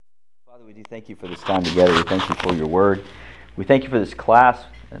Father, we do thank you for this time together. We thank you for your word. We thank you for this class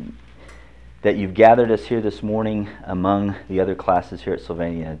and that you've gathered us here this morning among the other classes here at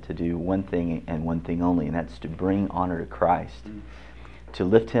Sylvania to do one thing and one thing only, and that's to bring honor to Christ, to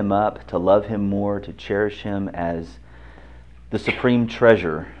lift him up, to love him more, to cherish him as the supreme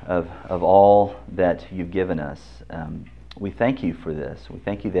treasure of all that you've given us. We thank you for this. We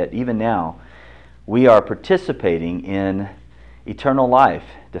thank you that even now we are participating in eternal life,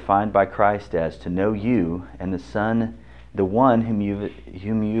 defined by Christ as to know you and the Son, the one whom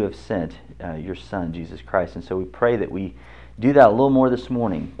you have sent, your Son, Jesus Christ. And so we pray that we do that a little more this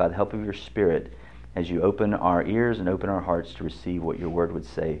morning by the help of your Spirit as you open our ears and open our hearts to receive what your word would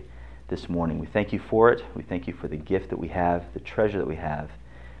say this morning. We thank you for it. We thank you for the gift that we have, the treasure that we have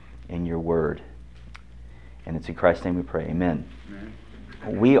in your word. And it's in Christ's name we pray. Amen. Amen.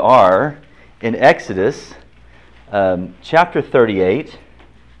 We are in Exodus chapter 38,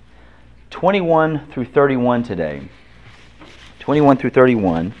 21 through 31 today. 21 through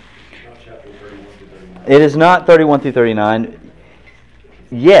 31. Chapter 31 through 39. It is not 31 through 39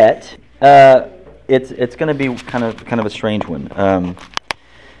 yet. It's going to be kind of a strange one.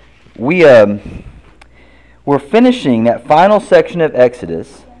 We're finishing that final section of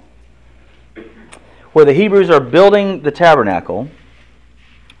Exodus where the Hebrews are building the tabernacle.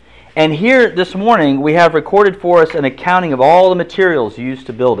 And here this morning we have recorded for us an accounting of all the materials used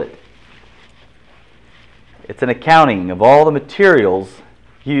to build it. It's an accounting of all the materials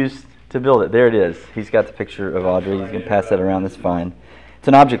used to build it. There it is. He's got the picture of Audrey. He's going to pass that around. That's fine. It's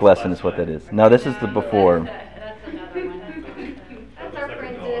an object lesson is what that is. No, this is the before. That's another one. That's our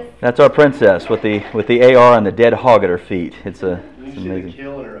princess. That's our princess with the AR and the dead hog at her feet. It's You see the amazing.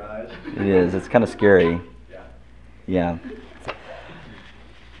 kill in her eyes. It is. It's kind of scary. Yeah.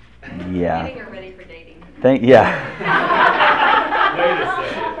 Yeah. Getting her ready for dating. Yeah. Wait a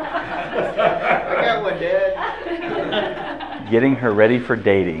second. I got one, Dad. Getting her ready for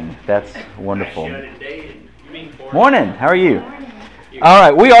dating. That's wonderful. Shut it dating. You mean boring? Morning. How are you? All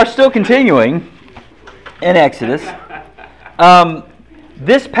right. We are still continuing in Exodus.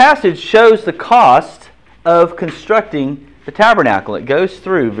 This passage shows the cost of constructing the tabernacle. It goes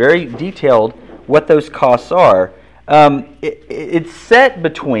through very detailed what those costs are. It's set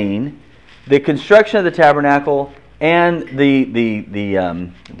between the construction of the tabernacle and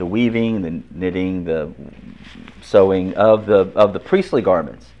the weaving, the knitting, the sewing of the priestly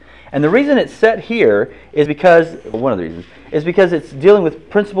garments. And the reason it's set here is because one of the reasons is because it's dealing with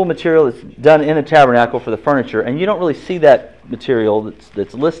principal material that's done in a tabernacle for the furniture, and you don't really see that material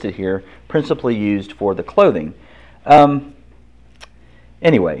that's listed here principally used for the clothing.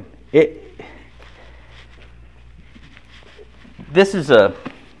 Anyway, this is well,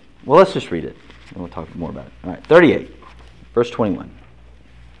 let's just read it, and we'll talk more about it. All right, 38, verse 21.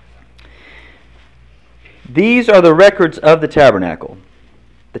 These are the records of the tabernacle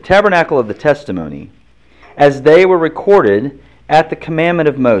of the testimony, as they were recorded at the commandment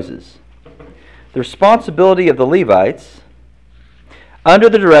of Moses. The responsibility of the Levites, under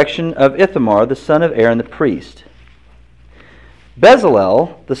the direction of Ithamar, the son of Aaron the priest.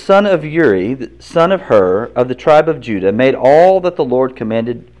 Bezalel, the son of Uri, the son of Hur, of the tribe of Judah, made all that the Lord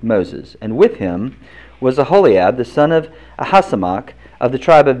commanded Moses. And with him was Aholiab, the son of Ahisamach, of the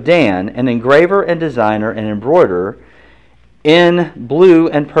tribe of Dan, an engraver and designer and embroiderer in blue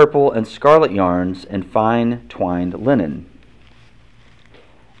and purple and scarlet yarns and fine twined linen.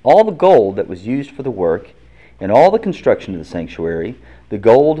 All the gold that was used for the work and all the construction of the sanctuary, the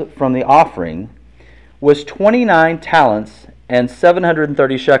gold from the offering, was 29 talents and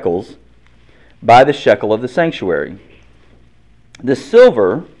 730 shekels by the shekel of the sanctuary. The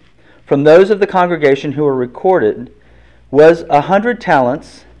silver from those of the congregation who were recorded was 100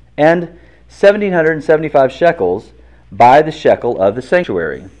 talents and 1,775 shekels by the shekel of the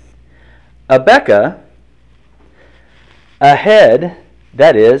sanctuary. A bekah, a head,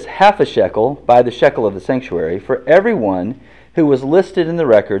 that is, half a shekel by the shekel of the sanctuary, for everyone who was listed in the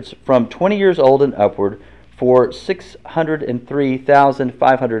records from 20 years old and upward, for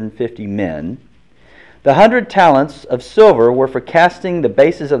 603,550 men. The 100 talents of silver were for casting the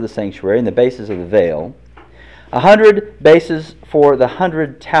bases of the sanctuary and the bases of the veil. 100 bases for the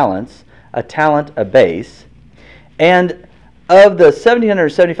 100 talents, a talent a base. And of the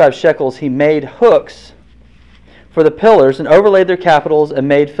 1,775 shekels he made hooks for the pillars and overlaid their capitals and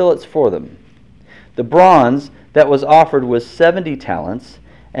made fillets for them. The bronze that was offered was 70 talents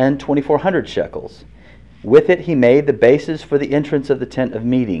and 2,400 shekels. With it he made the bases for the entrance of the tent of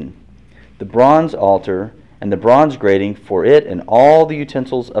meeting, the bronze altar, and the bronze grating for it and all the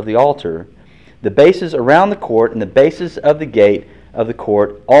utensils of the altar, the bases around the court, and the bases of the gate of the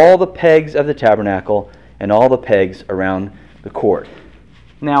court, all the pegs of the tabernacle, and all the pegs around the court.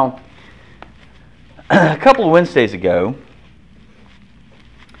 Now, a couple of Wednesdays ago,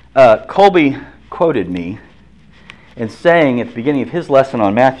 Colby quoted me in saying at the beginning of his lesson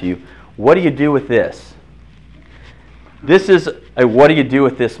on Matthew, what do you do with this? This is a what do you do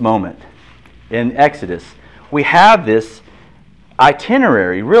with this moment in Exodus. We have this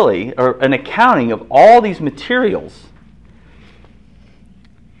itinerary, really, or an accounting of all these materials.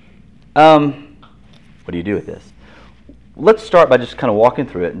 What do you do with this? Let's start by just kind of walking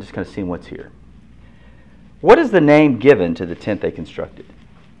through it and just kind of seeing what's here. What is the name given to the tent they constructed?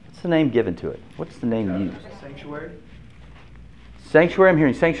 What's the name given to it? What's the name used? Sanctuary? Sanctuary, I'm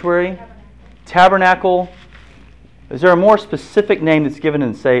hearing sanctuary. Tabernacle. Is there a more specific name that's given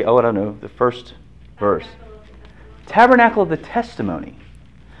in, say, I don't know, the first verse? Tabernacle of the Testimony.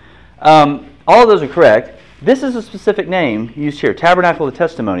 All of those are correct. This is a specific name used here, Tabernacle of the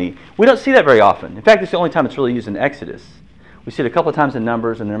Testimony. We don't see that very often. In fact, it's the only time it's really used in Exodus. We see it a couple of times in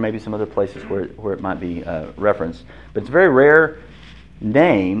Numbers, and there may be some other places where it might be referenced. But it's a very rare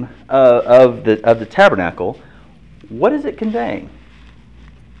name of the tabernacle. What is it conveying?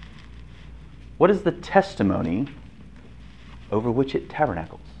 What is the testimony over which it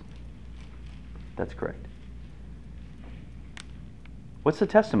tabernacles? That's correct. What's the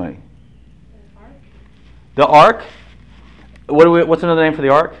testimony? The ark. What's another name for the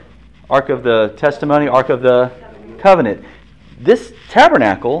ark? Ark of the testimony, ark of the covenant. This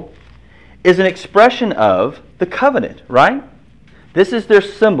tabernacle is an expression of the covenant, right? This is their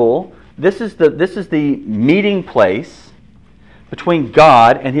symbol. This is the meeting place between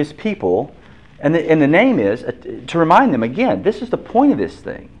God and His people. And the name is, to remind them again, this is the point of this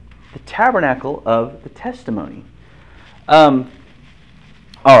thing. The tabernacle of the testimony. All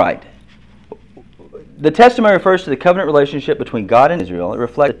right. The testimony refers to the covenant relationship between God and Israel. It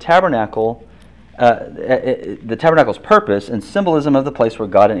reflects the tabernacle's purpose and symbolism of the place where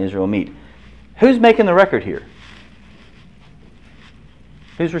God and Israel meet. Who's making the record here?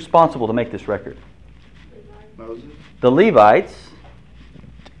 Who's responsible to make this record? Moses. The Levites,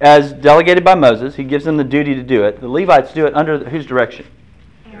 as delegated by Moses, he gives them the duty to do it. The Levites do it under whose direction?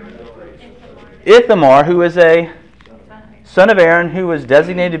 Ithamar, who is a son of Aaron, who was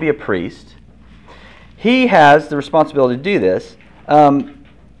designated to be a priest. He has the responsibility to do this.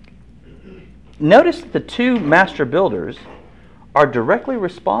 Notice that the two master builders are directly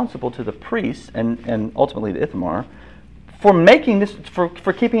responsible to the priests and ultimately to Ithamar for making this,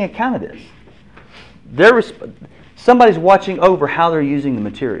 for keeping account of this. Somebody's watching over how they're using the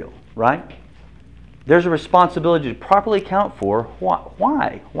material, right? There's a responsibility to properly account for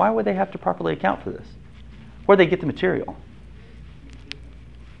why. Why would they have to properly account for this? Where do they get the material?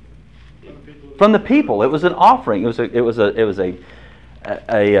 From the people. It was an offering. It was a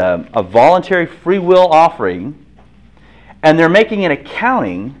voluntary free will offering, and they're making an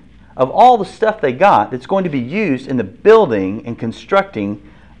accounting of all the stuff they got that's going to be used in the building and constructing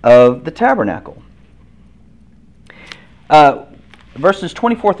of the tabernacle. Verses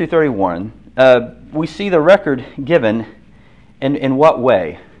 24 through 31, we see the record given in what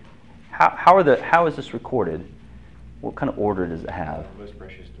way? How is this recorded? What kind of order does it have? Most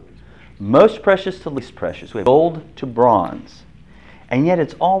precious to least precious. Most precious to least precious. We have gold to bronze. And yet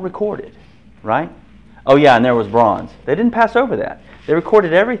it's all recorded, right? Oh yeah, and there was bronze. They didn't pass over that. They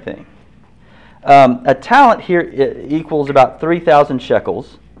recorded everything. A talent here equals about 3,000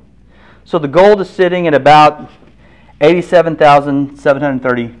 shekels. So the gold is sitting at about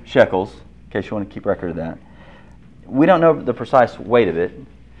 87,730 shekels, in case you want to keep record of that. We don't know the precise weight of it.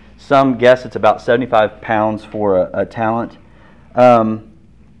 Some guess it's about 75 pounds for a talent.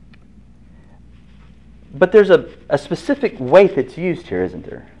 But there's a specific weight that's used here, isn't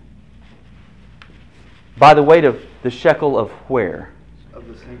there? By the weight of the shekel of where? Of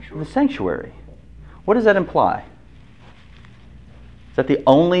the sanctuary. The sanctuary. What does that imply? Is that the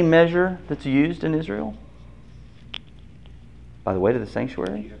only measure that's used in Israel? By the weight of the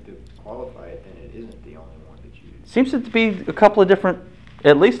sanctuary? You have to qualify it, and it isn't the only one that's used. Seems to be at least a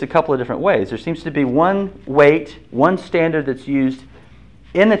couple of different ways. There seems to be one weight, one standard that's used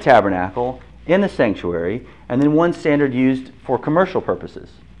in the tabernacle, in the sanctuary, and then one standard used for commercial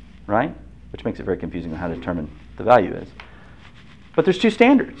purposes, right? Which makes it very confusing on how to determine the value is. But there's two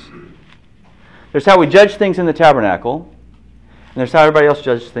standards. There's how we judge things in the tabernacle, and there's how everybody else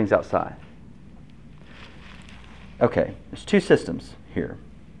judges things outside. Okay, there's two systems here.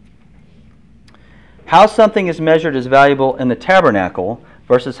 How something is measured as valuable in the tabernacle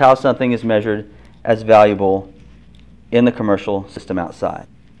versus how something is measured as valuable in the commercial system outside.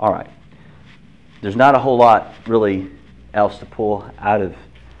 All right. There's not a whole lot really else to pull out of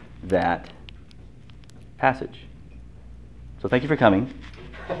that passage. So thank you for coming.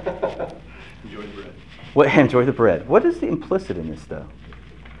 Enjoy the bread. Enjoy the bread. What is the implicit in this, though?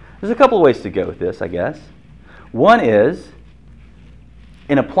 There's a couple of ways to go with this, I guess. One is,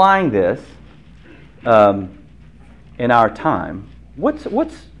 in applying this in our time, what's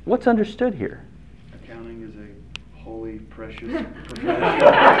understood here? Accounting is a holy, precious profession.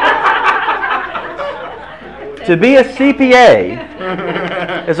 To be a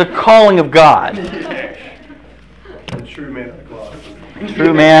CPA is a calling of God. A true man of the cloth.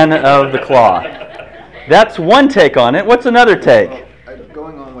 True man of the cloth. That's one take on it. What's another take? Well,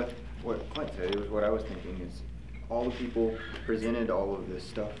 going on with what Clint said, it was what I was thinking is all the people presented all of this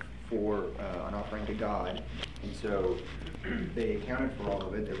stuff for an offering to God, and so they accounted for all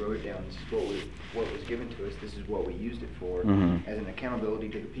of it. They wrote it down. This is what was given to us. This is what we used it for, as an accountability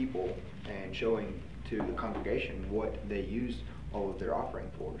to the people and showing to the congregation what they used all of their offering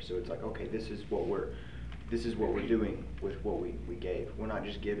for. So it's like, okay, this is what we're doing with what we gave. We're not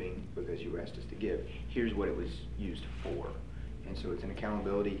just giving because you asked us to give. Here's what it was used for. And so it's an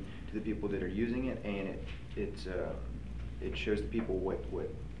accountability to the people that are using it, and it shows the people what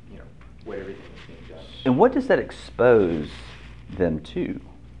everything is being done. And what does that expose them to?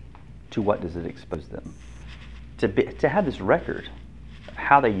 To what does it expose them? To have this record of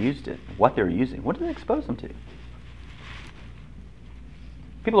how they used it, what they're using. What does it expose them to?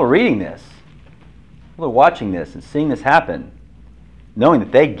 People are reading this. People are watching this and seeing this happen, knowing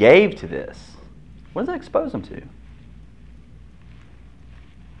that they gave to this. What does it expose them to?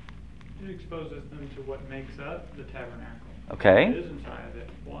 It exposes them to what makes up the tabernacle. Okay. What is inside of it?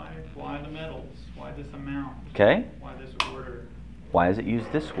 Why the metals? Why this amount? Okay. Why this order? Why is it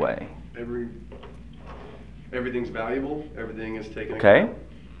used this way? Everything's valuable. Everything is taken Okay. account.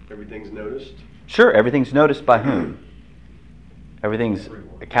 Everything's noticed. Sure, everything's noticed by whom? Everything's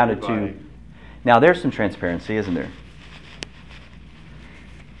accounted to. Everybody. Now, there's some transparency, isn't there?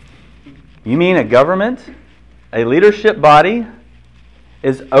 You mean a government, a leadership body,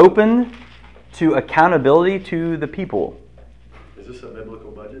 is open to accountability to the people? Is this a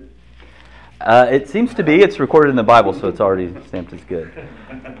biblical budget? It seems to be. It's recorded in the Bible, so it's already stamped as good.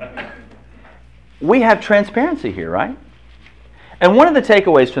 We have transparency here, right? And one of the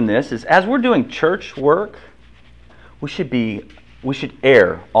takeaways from this is, as we're doing church work, we should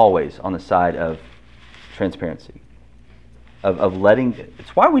err always on the side of transparency, of letting.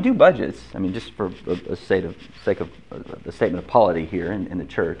 It's why we do budgets. I mean, just for the sake of the statement of polity here in the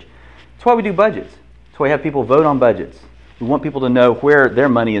church, it's why we do budgets. It's why we have people vote on budgets. We want people to know where their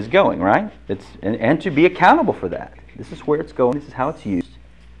money is going, right? And to be accountable for that. This is where it's going. This is how it's used.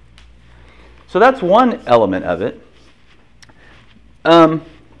 So that's one element of it.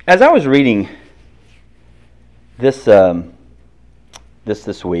 As I was reading this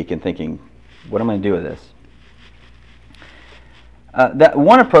week and thinking, what am I going to do with this? That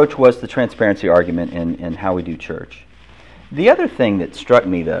one approach was the transparency argument in how we do church. The other thing that struck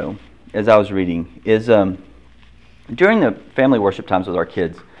me, though, as I was reading, is during the family worship times with our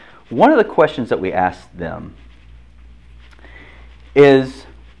kids, one of the questions that we asked them is,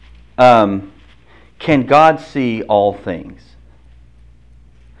 can God see all things?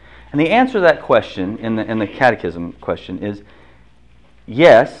 And the answer to that question, in the catechism question, is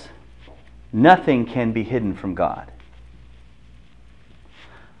yes, nothing can be hidden from God.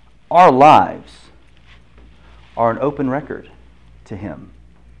 Our lives are an open record to Him.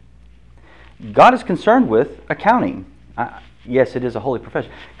 God is concerned with accounting. Yes, it is a holy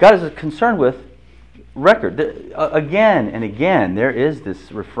profession. God is concerned with record. Again and again, there is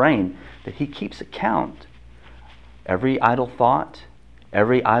this refrain that He keeps account. Every idle thought,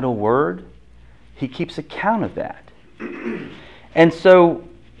 every idle word, He keeps account of that. And so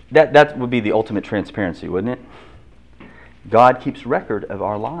that would be the ultimate transparency, wouldn't it? God keeps record of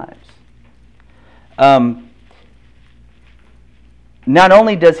our lives. Not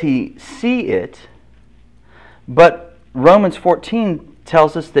only does He see it, but Romans 14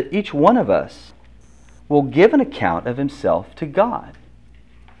 tells us that each one of us will give an account of himself to God.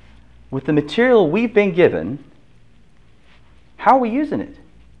 With the material we've been given, how are we using it?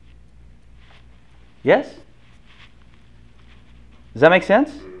 Yes? Does that make sense?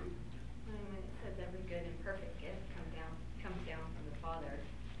 When it says every good and perfect gift comes down from the Father.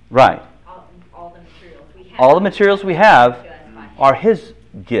 Right. All the materials we have. All the materials we have to us by Him. are His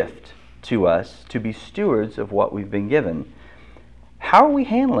gift to us to be stewards of what we've been given. How are we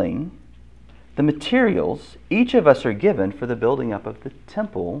handling the materials each of us are given for the building up of the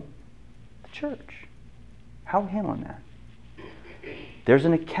temple, the church? How are we handling that? There's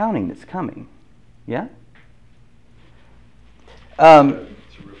an accounting that's coming. Yeah? It's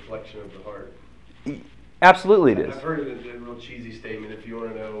a reflection of the heart. Absolutely it is. I've heard of the real cheesy statement, if you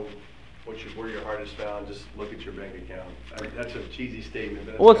want to know where your heart is found, just look at your bank account. That's a cheesy statement.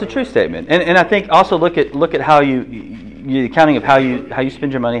 But Well, it's a true statement, and I think also look at how the accounting of how you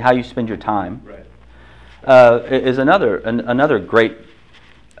spend your money, how you spend your time, right. Is another great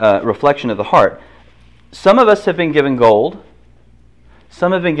reflection of the heart. Some of us have been given gold,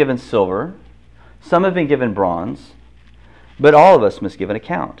 some have been given silver, some have been given bronze, but all of us must give an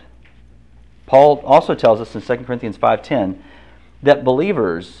account. Paul also tells us in 2 Corinthians 5:10 that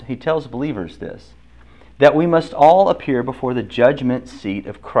he tells believers this, that we must all appear before the judgment seat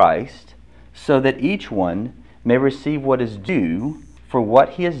of Christ, so that each one may receive what is due for what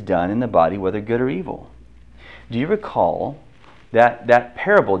he has done in the body, whether good or evil. Do you recall that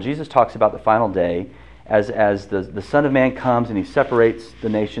parable? Jesus talks about the final day as the Son of Man comes and he separates the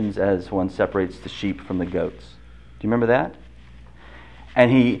nations as one separates the sheep from the goats. Do you remember that? And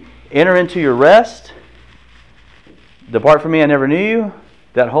he, enter into your rest, depart from me, I never knew you.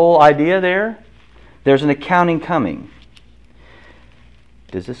 That whole idea there's an accounting coming.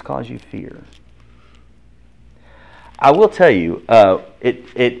 Does this cause you fear? I will tell you, I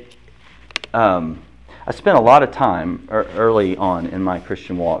spent a lot of time early on in my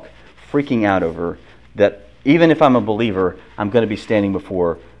Christian walk freaking out over that even if I'm a believer, I'm going to be standing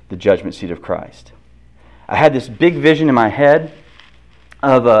before the judgment seat of Christ. I had this big vision in my head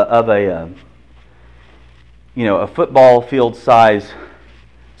of a football field size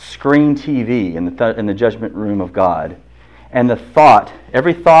screen TV in the judgment room of God, and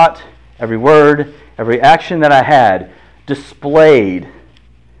every thought, every word, every action that I had displayed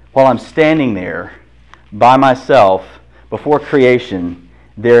while I'm standing there by myself before creation.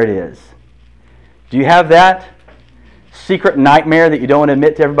 There it is. Do you have that secret nightmare that you don't want to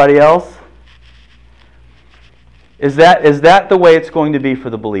admit to everybody else? Is that the way it's going to be for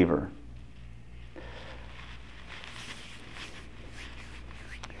the believer?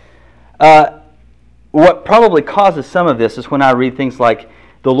 What probably causes some of this is when I read things like,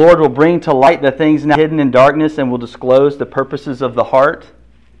 the Lord will bring to light the things now hidden in darkness and will disclose the purposes of the heart.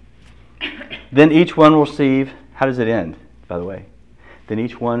 Then each one will receive, how does it end, by the way? Then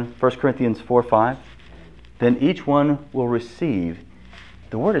each one, 1 Corinthians 4:5, then each one will receive,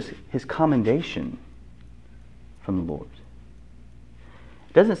 the word is his commendation from the Lord.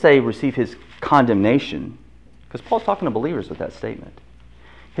 It doesn't say receive his condemnation, because Paul's talking to believers with that statement.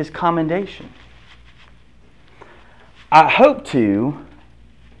 His commendation. I hope to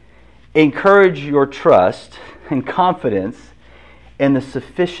encourage your trust and confidence in the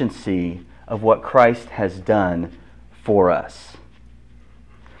sufficiency of what Christ has done for us.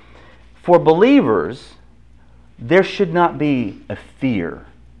 For believers, there should not be a fear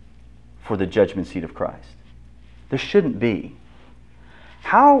for the judgment seat of Christ. There shouldn't be.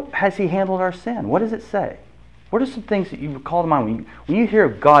 How has he handled our sin? What does it say? What are some things that you recall to mind when you hear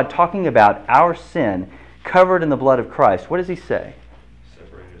God talking about our sin covered in the blood of Christ? What does he say?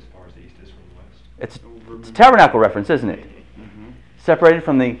 Separated as far as the east is from the west. It's a tabernacle reference, isn't it? Mm-hmm. Separated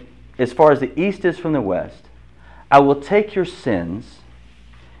from as far as the east is from the west. I will take your sins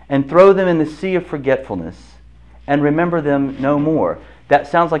and throw them in the sea of forgetfulness and remember them no more. That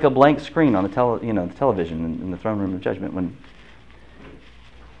sounds like a blank screen on the television in the throne room of judgment.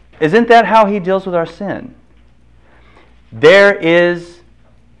 Isn't that how he deals with our sin? There is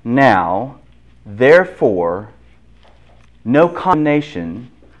now, therefore, no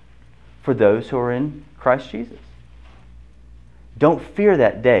condemnation for those who are in Christ Jesus. Don't fear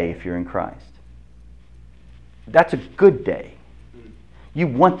that day if you're in Christ. That's a good day. You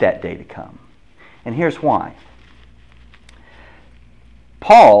want that day to come. And here's why.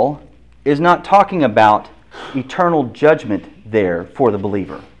 Paul is not talking about eternal judgment there for the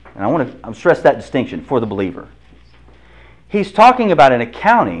believer. And I want to stress that distinction, for the believer. He's talking about an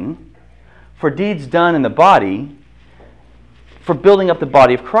accounting for deeds done in the body, for building up the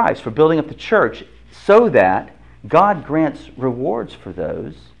body of Christ, for building up the church, so that God grants rewards for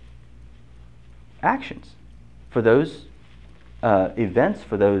those actions, for those events,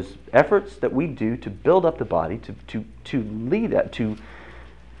 for those efforts that we do to build up the body, to lead that, to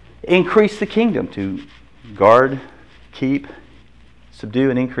increase the kingdom, to guard, keep, subdue,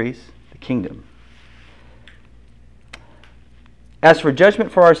 and increase the kingdom. As for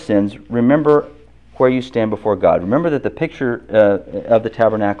judgment for our sins, remember where you stand before God. Remember that the picture of the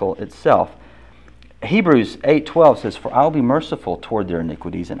tabernacle itself. Hebrews 8:12 says, "For I will be merciful toward their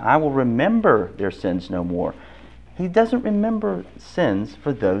iniquities, and I will remember their sins no more." He doesn't remember sins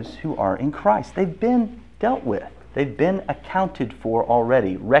for those who are in Christ. They've been dealt with. They've been accounted for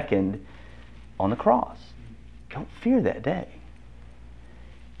already, reckoned on the cross. Don't fear that day.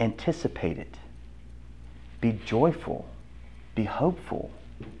 Anticipate it. Be joyful. Be hopeful.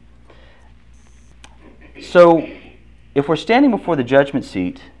 So, if we're standing before the judgment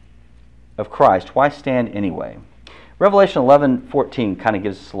seat of Christ, why stand anyway? Revelation 11:14 kind of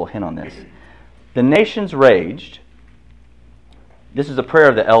gives us a little hint on this. The nations raged. This is a prayer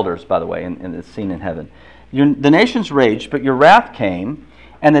of the elders, by the way, in the scene in heaven. The nations raged, but your wrath came,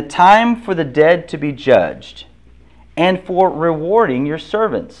 and the time for the dead to be judged, and for rewarding your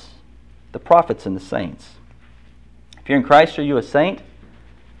servants, the prophets and the saints. If you're in Christ, are you a saint?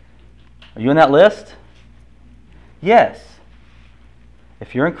 Are you in that list? Yes.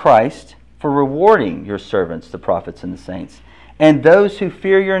 If you're in Christ, for rewarding your servants, the prophets and the saints, and those who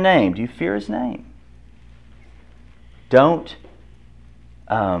fear your name. Do you fear His name? Don't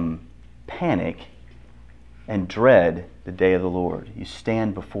panic and dread the day of the Lord. You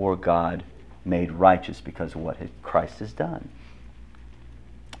stand before God made righteous because of what Christ has done.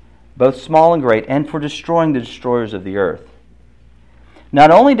 Both small and great, and for destroying the destroyers of the earth.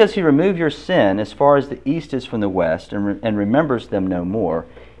 Not only does He remove your sin as far as the east is from the west and remembers them no more,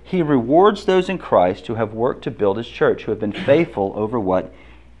 He rewards those in Christ who have worked to build His church, who have been faithful over what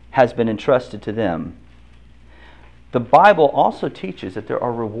has been entrusted to them. The Bible also teaches that there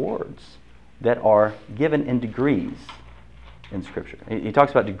are rewards that are given in degrees in Scripture. He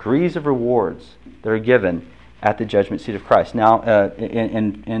talks about degrees of rewards that are given at the judgment seat of Christ. Now,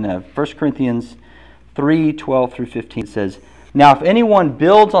 in 1 Corinthians 3:12 through 15, it says, "Now if anyone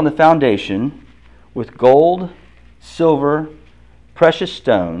builds on the foundation with gold, silver, precious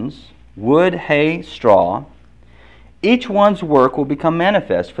stones, wood, hay, straw, each one's work will become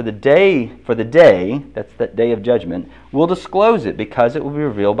manifest, for the day, that's that day of judgment, will disclose it, because it will be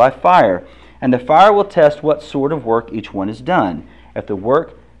revealed by fire. And the fire will test what sort of work each one has done. If the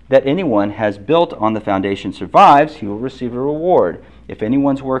work that anyone has built on the foundation survives, he will receive a reward. If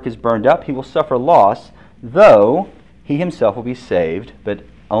anyone's work is burned up, he will suffer loss, though he himself will be saved, but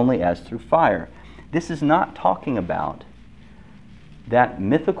only as through fire." This is not talking about that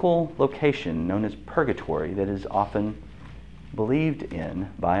mythical location known as purgatory that is often believed in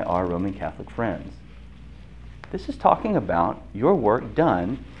by our Roman Catholic friends. This is talking about your work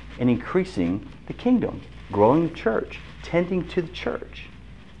done in increasing the kingdom, growing the church, tending to the church.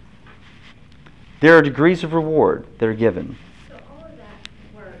 There are degrees of reward that are given. So all of that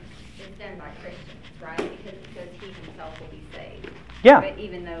work is done by Christians, right? Because it says He Himself will be saved. Yeah. But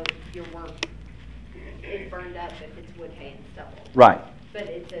even though your work is burned up if it's wood, hay, and stubble. Right. But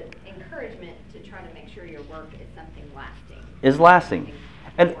it's an encouragement to try to make sure your work is something lasting. Is lasting. Something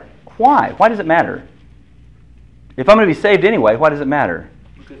And important. why? Why does it matter? If I'm going to be saved anyway, why does it matter?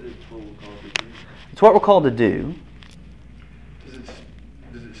 Because it's what we're called to do. It's what we're called to do.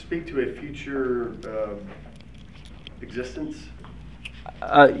 Does it speak to a future existence?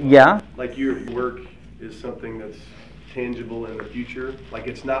 Yeah. Like your work is something that's tangible in the future? Like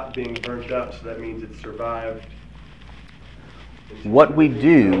it's not being burnt up, so that means it's survived? What we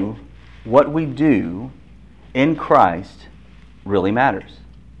do in Christ really matters.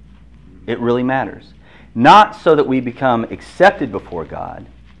 It really matters. Not so that we become accepted before God,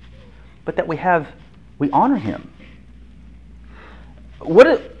 but that we honor Him.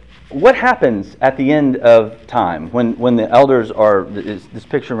 What happens at the end of time when the elders are, this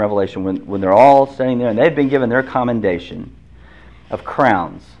picture in Revelation, when they're all standing there and they've been given their commendation of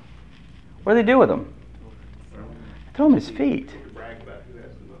crowns? What do they do with them? Throw them at His feet. Brag about who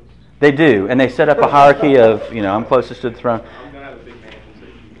has the most. They do, and they set up a hierarchy of, I'm closest to the throne. I'm gonna have a big man and say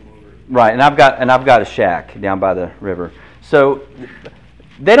you come over. Right, and I've got a shack down by the river. So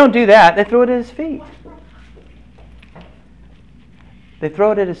they don't do that. They throw it at His feet. They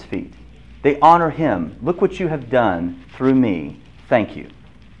throw it at His feet. They honor Him. Look what you have done through me. Thank you.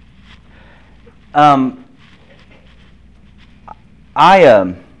 At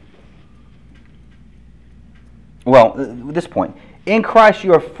this point, in Christ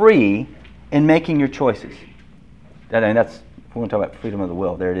you are free in making your choices. That's, if we want to talk about freedom of the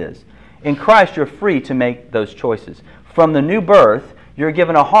will, there it is. In Christ you're free to make those choices. From the new birth, you're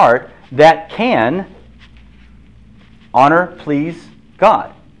given a heart that can honor, please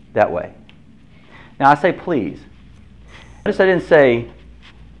God that way. Now I say please. Notice I didn't say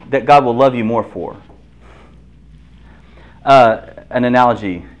that God will love you more for. An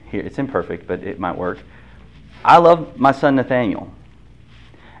analogy here, it's imperfect, but it might work. I love my son Nathaniel.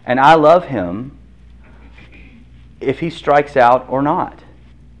 And I love him if he strikes out or not.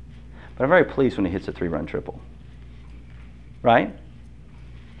 But I'm very pleased when he hits a 3-run triple. Right?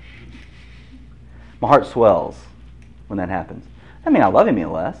 My heart swells when that happens. I mean, I love him any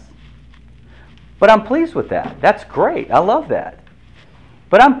less. But I'm pleased with that. That's great. I love that.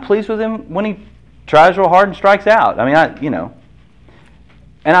 But I'm pleased with him when he tries real hard and strikes out. I mean,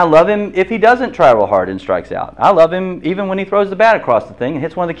 And I love him if he doesn't try real hard and strikes out. I love him even when he throws the bat across the thing and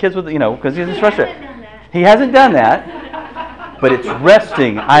hits one of the kids with, because he's frustrated. He hasn't done that. But it's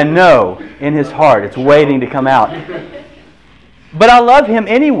resting, I know, in his heart. It's waiting to come out. But I love him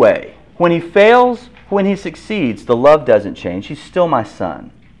anyway. When he fails, when he succeeds, the love doesn't change. He's still my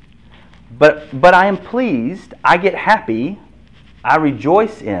son. But I am pleased. I get happy. I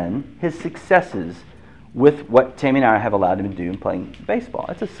rejoice in his successes with what Tammy and I have allowed him to do in playing baseball.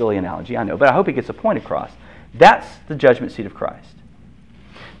 It's a silly analogy, I know, but I hope he gets a point across. That's the judgment seat of Christ.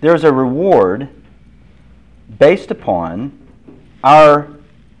 There's a reward based upon our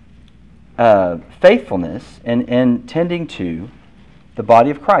faithfulness and tending to the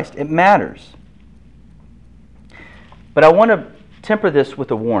body of Christ. It matters. But I want to temper this with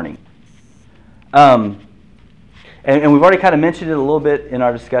a warning. And we've already kind of mentioned it a little bit in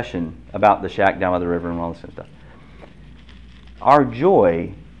our discussion about the shack down by the river and all this kind of stuff. Our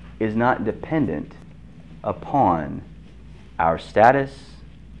joy is not dependent upon our status,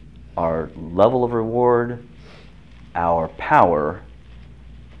 our level of reward, our power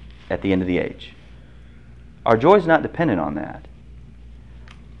at the end of the age. Our joy is not dependent on that.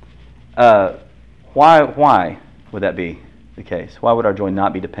 Why would that be the case? Why would our joy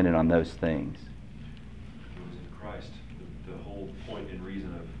not be dependent on those things? Christ. The whole point and reason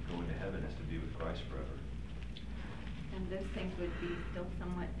of going to heaven is to be with Christ forever. And those things would be still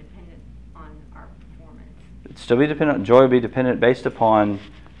somewhat dependent on our performance. It'd still be dependent. Joy would be dependent based upon,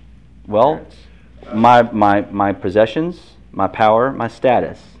 well, my possessions, my power, my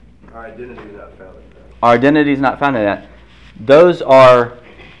status. Our identity is not found in that. Our identity is not found in that.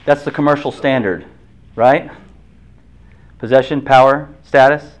 That's the commercial standard, right? Possession, power,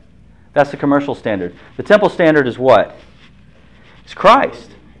 status. That's the commercial standard. The temple standard is what? It's Christ.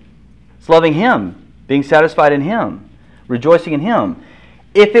 It's loving Him, being satisfied in Him, rejoicing in Him.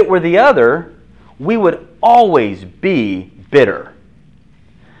 If it were the other, we would always be bitter.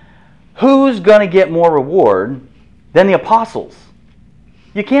 Who's going to get more reward than the apostles?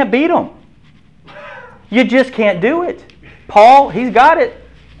 You can't beat them. You just can't do it. Paul, he's got it.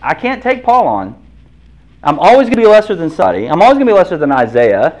 I can't take Paul on. I'm always going to be lesser than somebody. I'm always going to be lesser than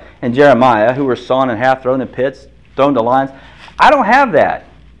Isaiah and Jeremiah, who were sawn in half, thrown in pits, thrown to lions. I don't have that.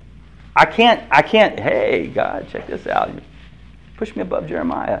 I can't, hey, God, check this out. Push me above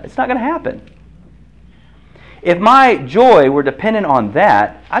Jeremiah. It's not going to happen. If my joy were dependent on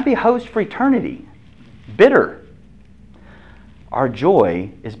that, I'd be host for eternity. Bitter. Our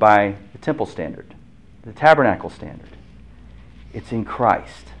joy is by the temple standard, the tabernacle standard. It's in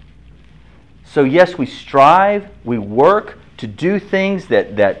Christ. So yes, we strive, we work to do things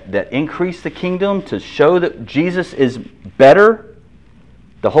that increase the kingdom, to show that Jesus is better.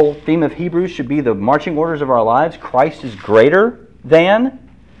 The whole theme of Hebrews should be the marching orders of our lives. Christ is greater than.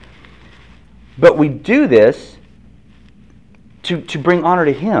 But we do this to bring honor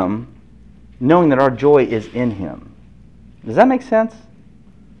to Him, knowing that our joy is in Him. Does that make sense?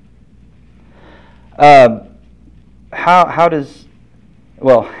 How does...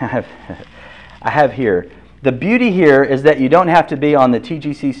 Well, I have here. The beauty here is that you don't have to be on the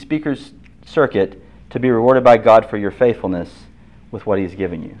TGC speakers circuit to be rewarded by God for your faithfulness with what He's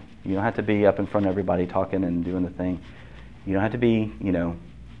given you. You don't have to be up in front of everybody talking and doing the thing. You don't have to be,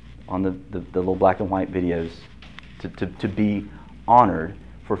 on the little black and white videos to be honored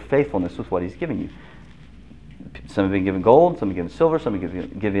for faithfulness with what He's given you. Some have been given gold, some have been given silver, some have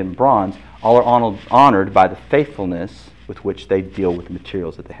been given bronze. All are honored by the faithfulness with which they deal with the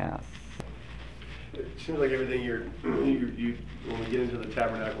materials that they have. It seems like everything when we get into the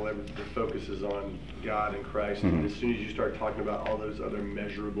tabernacle, the focus is on God and Christ. Mm-hmm. And as soon as you start talking about all those other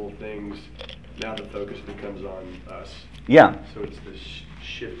measurable things, now the focus becomes on us. Yeah. So it's this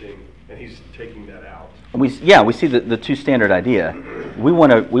shifting, and He's taking that out. We see the two standard idea. We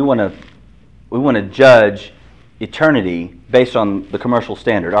want to judge eternity based on the commercial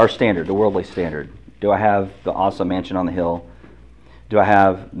standard, our standard, the worldly standard. Do I have the awesome mansion on the hill? Do I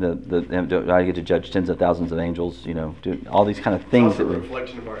have do I get to judge tens of thousands of angels? Do all these kind of things It's also a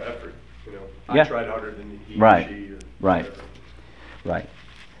reflection of our effort. Yeah. I tried harder than he Right. or she. Right. Right.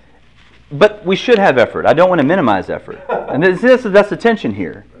 But we should have effort. I don't want to minimize effort. And that's the tension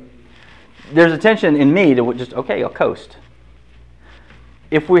here. There's a tension in me to just, okay, I'll coast.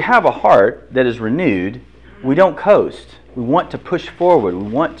 If we have a heart that is renewed, we don't coast. We want to push forward. We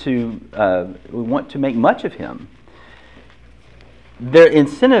want to make much of Him. Their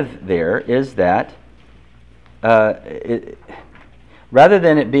incentive there is that rather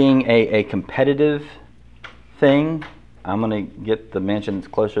than it being a competitive thing, I'm going to get the mansion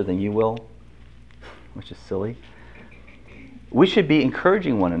that's closer than you will, which is silly. We should be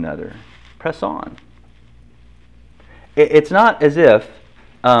encouraging one another. Press on. It's not as if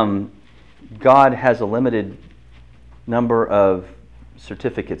God has a limited number of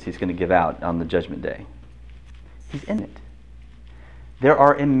certificates He's going to give out on the judgment day. He's in it. There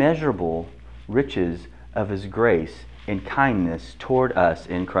are immeasurable riches of His grace and kindness toward us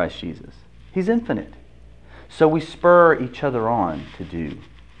in Christ Jesus. He's infinite. So we spur each other on to do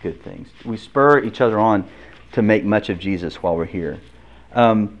good things. We spur each other on to make much of Jesus while we're here.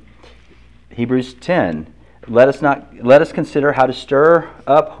 Hebrews 10. Let us consider how to stir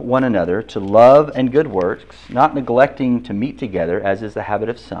up one another to love and good works, not neglecting to meet together, as is the habit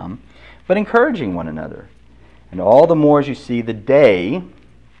of some, but encouraging one another. And all the more as you see the day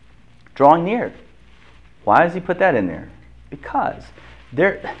drawing near. Why does he put that in there? Because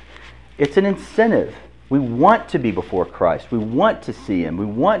it's an incentive. We want to be before Christ. We want to see Him. We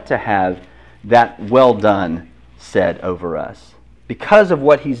want to have that well done said over us. Because of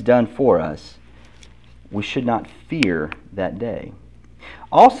what He's done for us, we should not fear that day.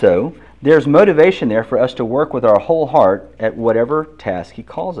 Also, there's motivation there for us to work with our whole heart at whatever task He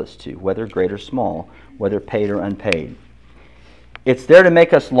calls us to, whether great or small, whether paid or unpaid. It's there to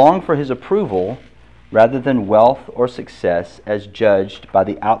make us long for His approval rather than wealth or success as judged by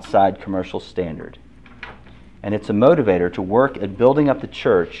the outside commercial standard. And it's a motivator to work at building up the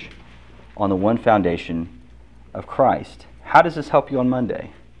church on the one foundation of Christ. How does this help you on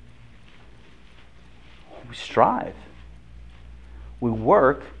Monday? We strive. We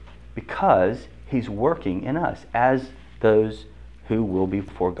work because He's working in us as those who will be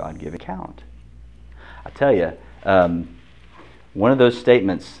before God give account. I tell you, one of those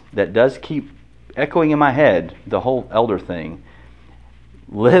statements that does keep echoing in my head, the whole elder thing,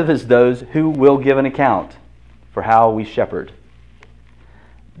 live as those who will give an account for how we shepherd.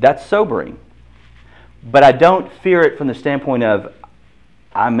 That's sobering. But I don't fear it from the standpoint of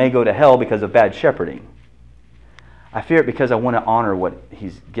I may go to hell because of bad shepherding. I fear it because I want to honor what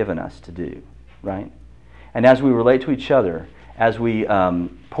He's given us to do, right? And as we relate to each other, as we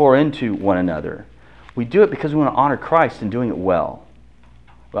pour into one another, we do it because we want to honor Christ in doing it well.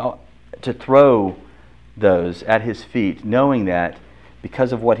 Well, to throw those at His feet, knowing that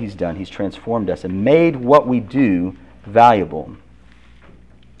because of what He's done, He's transformed us and made what we do valuable.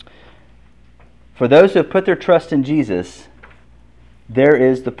 For those who have put their trust in Jesus, there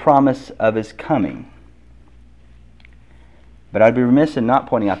is the promise of His coming. But I'd be remiss in not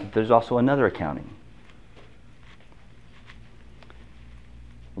pointing out that there's also another accounting.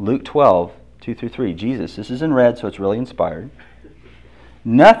 Luke 12, 2-3. Jesus, this is in red, so it's really inspired.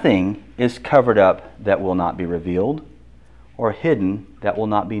 Nothing is covered up that will not be revealed, or hidden that will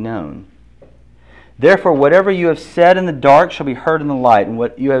not be known. Therefore, whatever you have said in the dark shall be heard in the light, and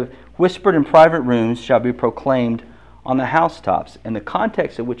what you have whispered in private rooms shall be proclaimed on the housetops. And the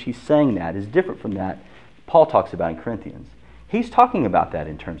context in which he's saying that is different from that Paul talks about in Corinthians. He's talking about that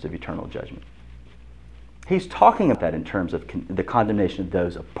in terms of eternal judgment. He's talking about that in terms of the condemnation of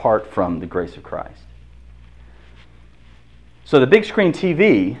those apart from the grace of Christ. So the big screen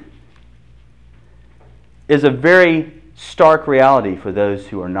TV is a very stark reality for those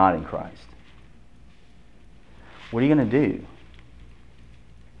who are not in Christ. What are you going to do?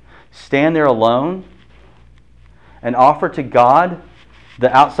 Stand there alone and offer to God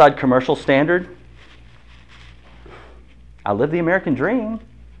the outside commercial standard? I lived the American dream.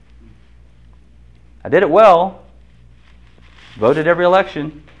 I did it well. Voted every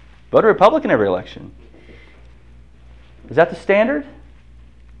election. Voted Republican every election. Is that the standard?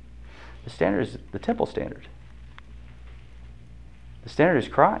 The standard is the temple standard. The standard is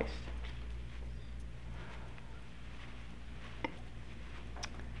Christ.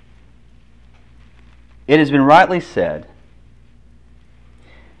 It has been rightly said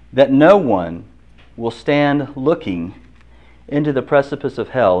that no one will stand looking into the precipice of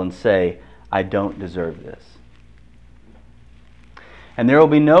hell and say, I don't deserve this. And there will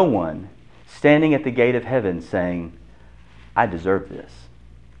be no one standing at the gate of heaven saying, I deserve this.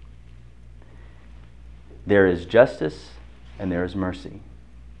 There is justice and there is mercy.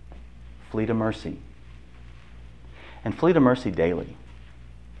 Flee to mercy. And flee to mercy daily.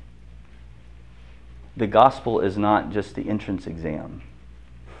 The gospel is not just the entrance exam.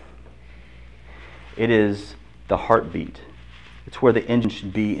 It is the heartbeat. It's where the engine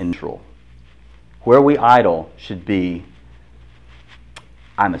should be in neutral. Where we idle should be,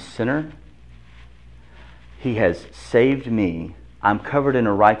 I'm a sinner. He has saved me. I'm covered in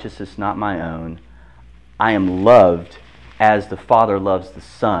a righteousness not my own. I am loved as the Father loves the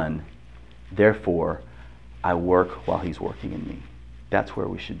Son. Therefore, I work while He's working in me. That's where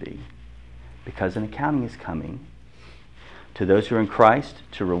we should be. Because an accounting is coming to those who are in Christ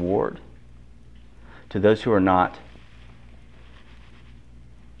to reward. To those who are not,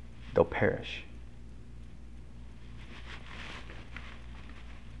 they'll perish.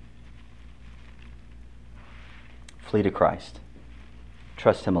 Flee to Christ.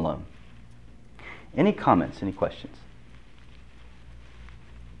 Trust Him alone. Any comments? Any questions?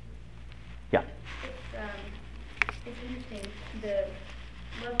 Yeah. It's interesting. The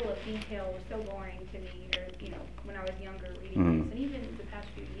level of detail was so boring to me, or when I was younger reading this, and even the past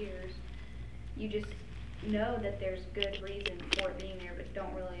few years, you just know that there's good reason for it being there, but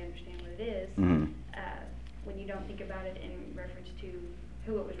don't really understand what it is. When you don't think about it in reference to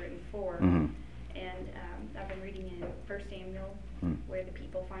who it was written for. And I've been reading in 1 Samuel, where the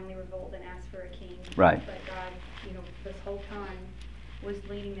people finally revolt and ask for a king. Right. But God, this whole time was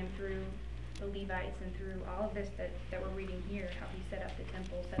leading them through the Levites and through all of this that we're reading here, how He set up the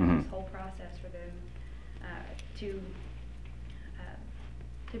temple, set up this whole process for them to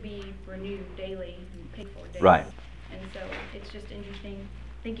be renewed daily and paid for daily. Right. And so it's just interesting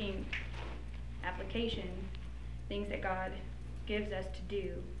thinking application, things that God gives us to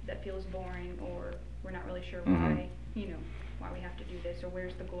do that feels boring, or we're not really sure why, why we have to do this, or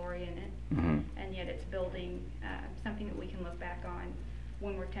where's the glory in it. And yet it's building something that we can look back on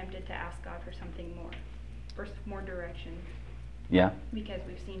when we're tempted to ask God for something more, for more direction. Yeah. Because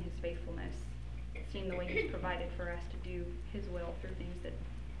we've seen His faithfulness, seen the way He's provided for us to do His will through things that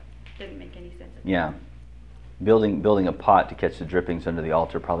didn't make any sense. Yeah. Building a pot to catch the drippings under the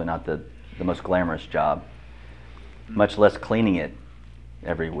altar, probably not the most glamorous job. Much less cleaning it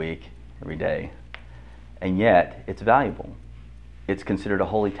every week, every day. And yet, it's valuable. It's considered a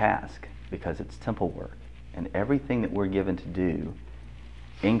holy task because it's temple work. And everything that we're given to do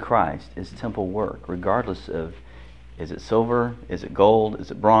in Christ is temple work, regardless of, is it silver, is it gold,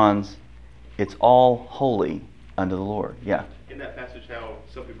 is it bronze? It's all holy unto the Lord. Yeah. In that passage, how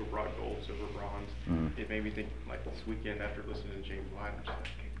some people brought gold, silver, bronze, it made me think, like, this weekend after listening to James White, I'm just like,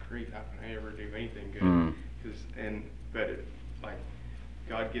 good grief, how can I ever do anything good? But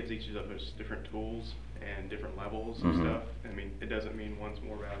God gives each of us different tools and different levels of stuff. I mean, it doesn't mean one's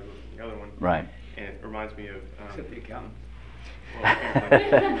more valuable than the other one. Right. And it reminds me of Except the accountant.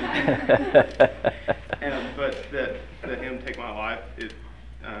 But the hymn "Take My Life" is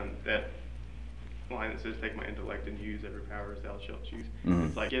that line that says, "Take my intellect and use every power as Thou shalt choose."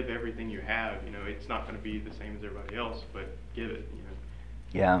 It's like, give everything you have. It's not going to be the same as everybody else, but give it.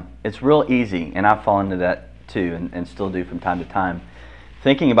 Yeah, it's real easy, and I've fallen into that too, and still do from time to time.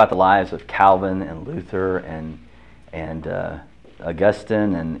 Thinking about the lives of Calvin and Luther and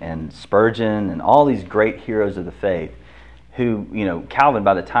Augustine and Spurgeon and all these great heroes of the faith, who, Calvin,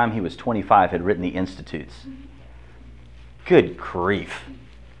 by the time he was 25, had written the Institutes. Good grief.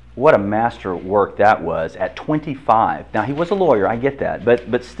 What a master work that was at 25. Now, he was a lawyer, I get that,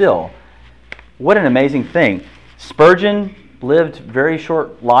 but still, what an amazing thing. Spurgeon lived very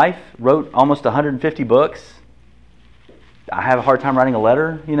short life, wrote almost 150 books. I have a hard time writing a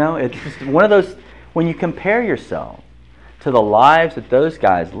letter, It's just one of those, when you compare yourself to the lives that those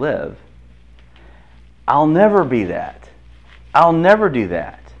guys live, I'll never be that. I'll never do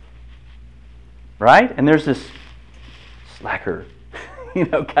that. Right? And there's this slacker,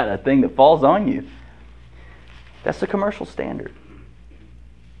 kind of thing that falls on you. That's the commercial standard.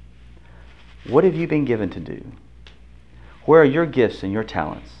 What have you been given to do? Where are your gifts and your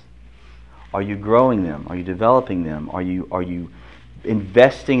talents? Are you growing them? Are you developing them? Are you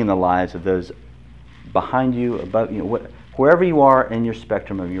investing in the lives of those behind you, above wherever you are in your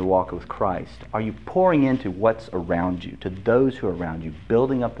spectrum of your walk with Christ? Are you pouring into what's around you, to those who are around you,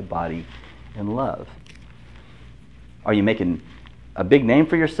 building up the body in love? Are you making a big name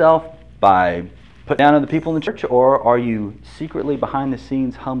for yourself by putting down other people in the church, or are you secretly behind the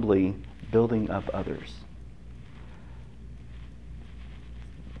scenes humbly building up others?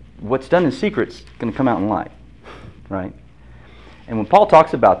 What's done in secret's going to come out in light, right? And when Paul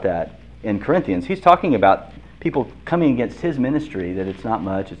talks about that in Corinthians, he's talking about people coming against his ministry, that it's not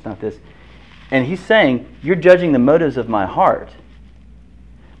much, it's not this. And he's saying, you're judging the motives of my heart.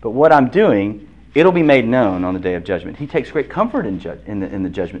 But what I'm doing, it'll be made known on the day of judgment. He takes great comfort in the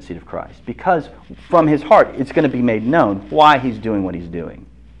judgment seat of Christ, because from his heart, it's going to be made known why he's doing what he's doing.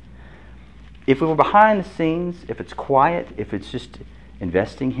 If we were behind the scenes, if it's quiet, if it's just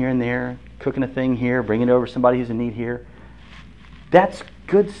investing here and there, cooking a thing here, bringing it over somebody who's in need here, that's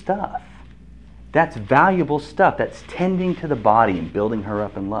good stuff. That's valuable stuff. That's tending to the body and building her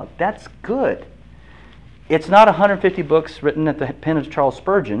up in love. That's good. It's not 150 books written at the pen of Charles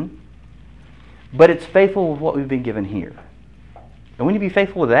Spurgeon, But it's faithful with what we've been given here. And we need to be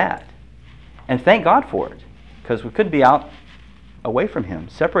faithful with that. And thank God for it. Because we could be out away from Him,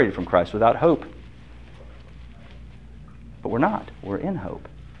 separated from Christ, without hope. But we're not. We're in hope.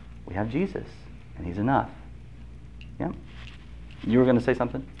 We have Jesus, and He's enough. Yeah? You were going to say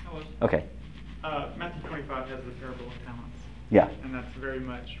something? I was. Okay. Matthew 25 has the parable of talents. Yeah. And that's very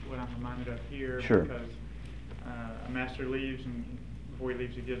much what I'm reminded of here. Sure. Because a master leaves, and before he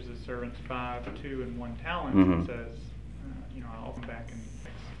leaves, he gives his servants 5, 2, and 1 talents, and says, I'll come back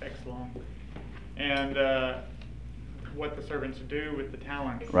in X long. And what the servants do with the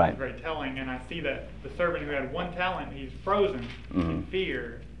talents is very telling. And I see that the servant who had 1 talent, he's frozen in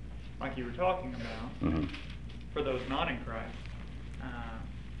fear, like you were talking about, for those not in Christ.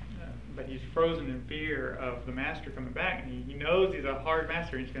 But he's frozen in fear of the master coming back, and he knows he's a hard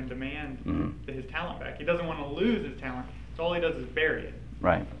master. He's going to demand his talent back. He doesn't want to lose his talent, so all he does is bury it.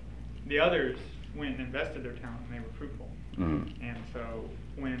 Right. The others went and invested their talent, and they were fruitful. And so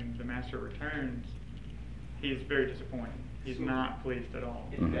when the master returns, he's very disappointed. He's not pleased at all.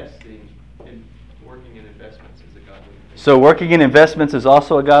 Investing in working in investments is a godly thing. So working in investments is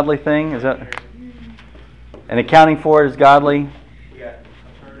also a godly thing? Is that? And accounting for it is godly? We got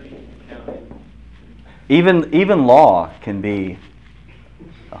attorney, accounting. Even law can be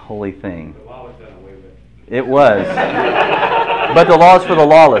a holy thing. The law was done away with. It was. But the law is for the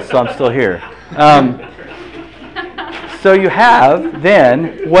lawless, so I'm still here. So you have,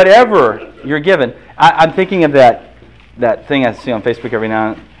 then, whatever you're given. I'm thinking of that thing I see on Facebook every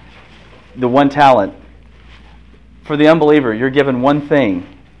now and then, the 1 talent. For the unbeliever, you're given 1 thing.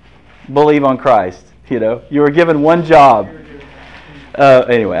 Believe on Christ. You were given 1 job.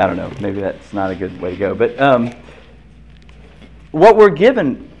 Anyway, I don't know. Maybe that's not a good way to go. But what we're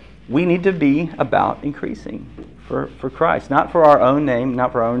given, we need to be about increasing for Christ. Not for our own name,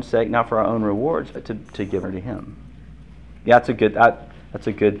 not for our own sake, not for our own rewards, but to give to Him. Yeah, that's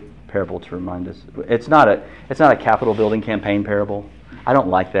a good parable to remind us. It's not a capital building campaign parable. I don't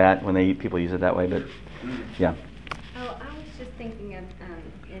like that when people use it that way, but yeah. Oh, I was just thinking of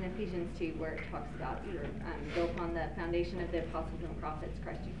in Ephesians 2 where it talks about you're built on the foundation of the apostles and prophets,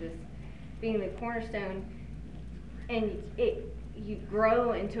 Christ Jesus being the cornerstone, and you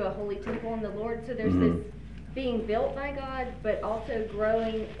grow into a holy temple in the Lord. So there's this being built by God, but also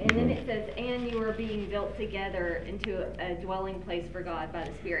growing, and then it says, and you are being built together into a dwelling place for God by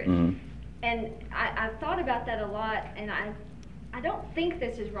the Spirit. And I've thought about that a lot, and I don't think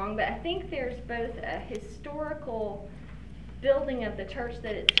this is wrong, but I think there's both a historical building of the church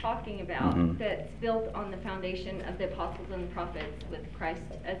that it's talking about that's built on the foundation of the apostles and the prophets with Christ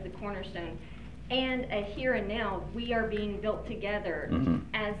as the cornerstone, and a here and now. We are being built together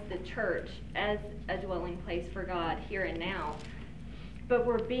as the church, as a dwelling place for God here and now. But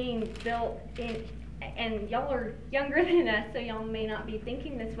we're being built in, and y'all are younger than us, so y'all may not be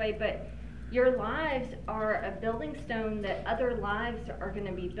thinking this way, but your lives are a building stone that other lives are going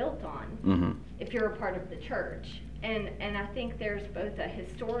to be built on if you're a part of the church. And I think there's both a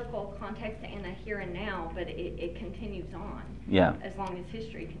historical context and a here and now, but it continues on. Yeah. As long as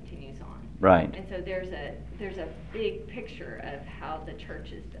history continues on. Right. And so there's a big picture of how the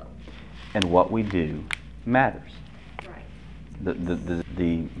church is built. And what we do matters. Right.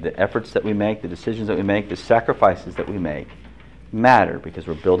 The efforts that we make, the decisions that we make, the sacrifices that we make matter because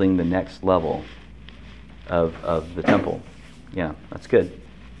we're building the next level of the temple. Yeah, that's good.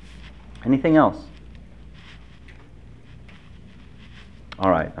 Anything else?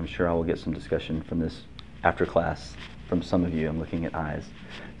 All right, I'm sure I will get some discussion from this after class from some of you. I'm looking at eyes.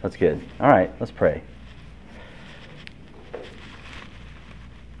 That's good. All right, let's pray.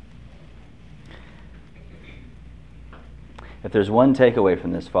 If there's one takeaway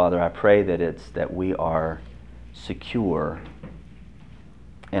from this, Father, I pray that it's that we are secure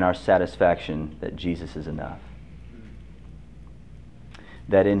in our satisfaction that Jesus is enough.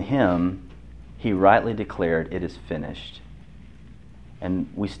 That in Him, He rightly declared, it is finished.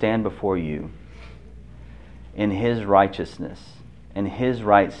 And we stand before You in His righteousness, in His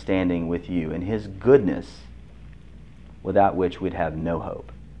right standing with You, in His goodness, without which we'd have no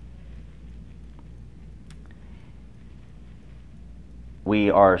hope. We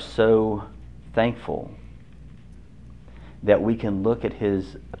are so thankful that we can look at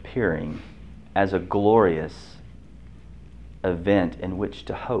His appearing as a glorious event in which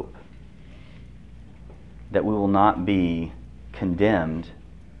to hope. That we will not be condemned,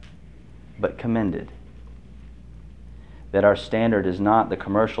 but commended. That our standard is not the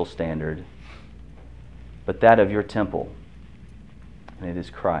commercial standard, but that of Your temple. And it is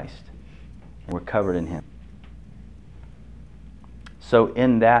Christ. And we're covered in Him. So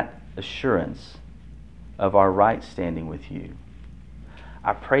in that assurance, of our right standing with you.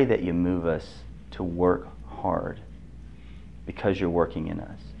 I pray that you move us to work hard because you're working in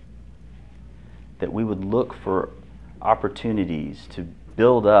us. That we would look for opportunities to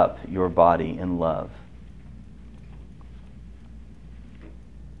build up your body in love.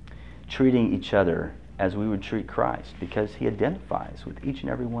 Treating each other as we would treat Christ, because he identifies with each and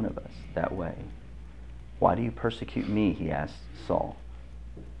every one of us that way. Why do you persecute me? He asked Saul.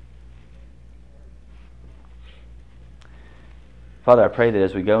 Father, I pray that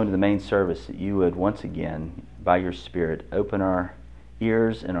as we go into the main service, that you would once again, by your Spirit, open our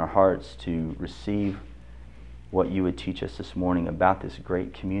ears and our hearts to receive what you would teach us this morning about this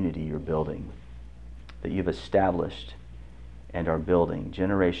great community you're building, that you've established and are building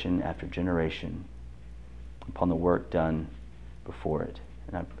generation after generation upon the work done before it.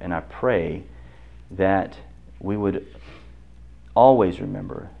 And I pray that we would always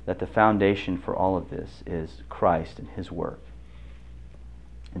remember that the foundation for all of this is Christ and his work.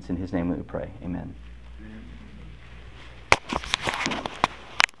 It's in his name that we pray. Amen.